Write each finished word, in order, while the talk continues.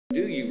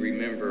do you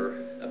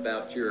remember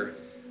about your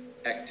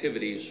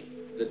activities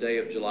the day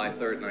of July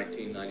 3rd,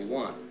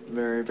 1991?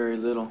 Very, very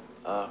little.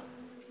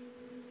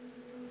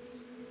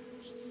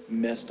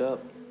 Messed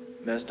up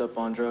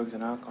on drugs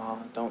and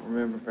alcohol. Don't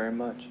remember very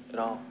much at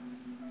all.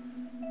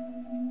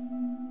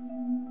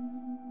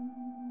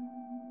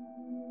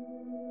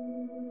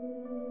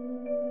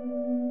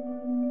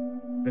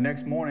 The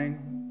next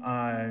morning,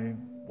 I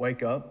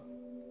wake up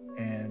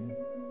and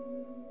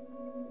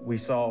we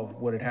saw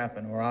what had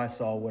happened, or I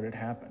saw what had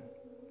happened.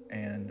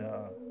 And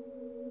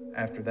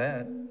after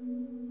that,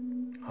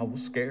 I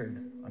was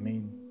scared. I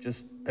mean,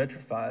 just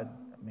petrified.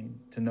 I mean,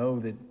 to know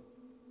that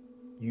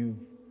you've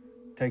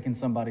taken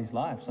somebody's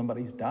life,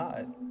 somebody's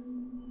died.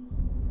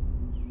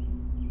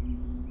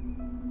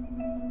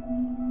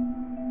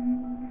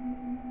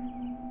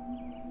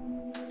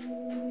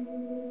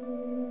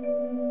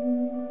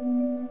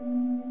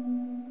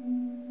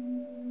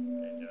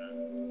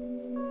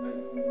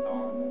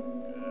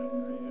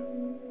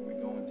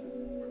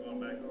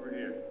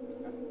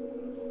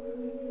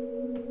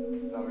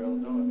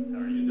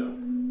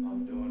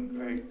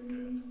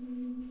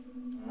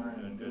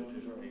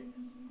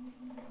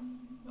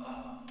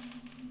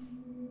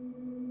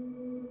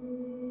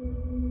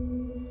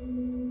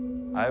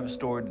 I have a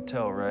story to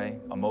tell, Ray,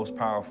 a most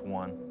powerful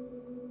one.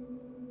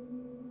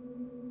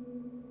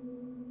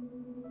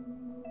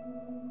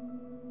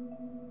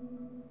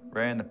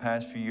 Ray, in the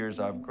past few years,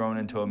 I've grown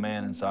into a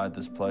man inside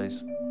this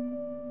place.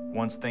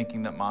 Once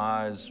thinking that my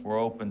eyes were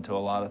open to a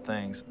lot of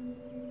things,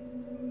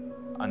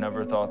 I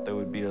never thought they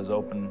would be as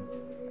open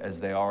as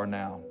they are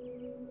now.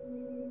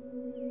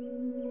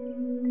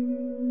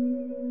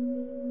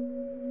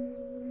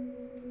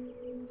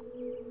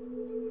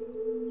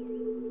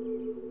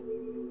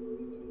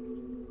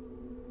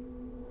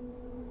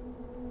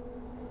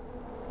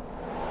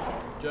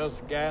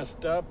 Just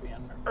gassed up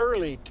in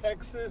early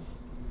Texas.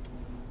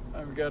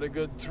 I've got a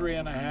good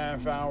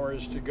 3.5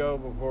 hours to go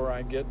before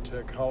I get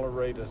to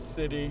Colorado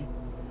City.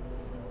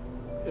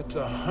 It's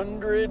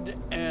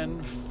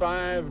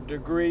 105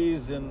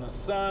 degrees in the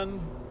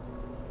sun,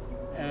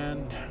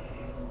 and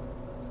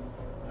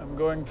I'm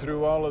going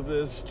through all of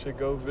this to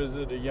go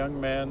visit a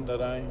young man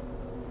that I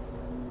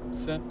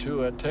sent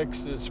to a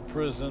Texas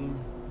prison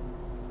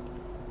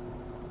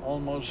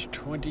almost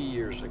 20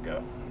 years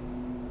ago.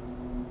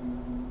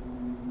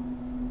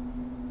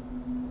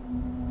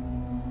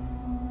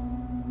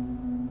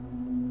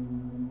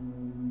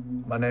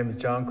 My name is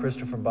Jon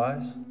Christopher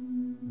Buice.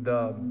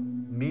 The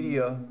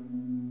media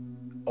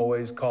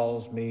always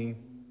calls me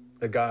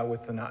the guy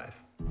with the knife.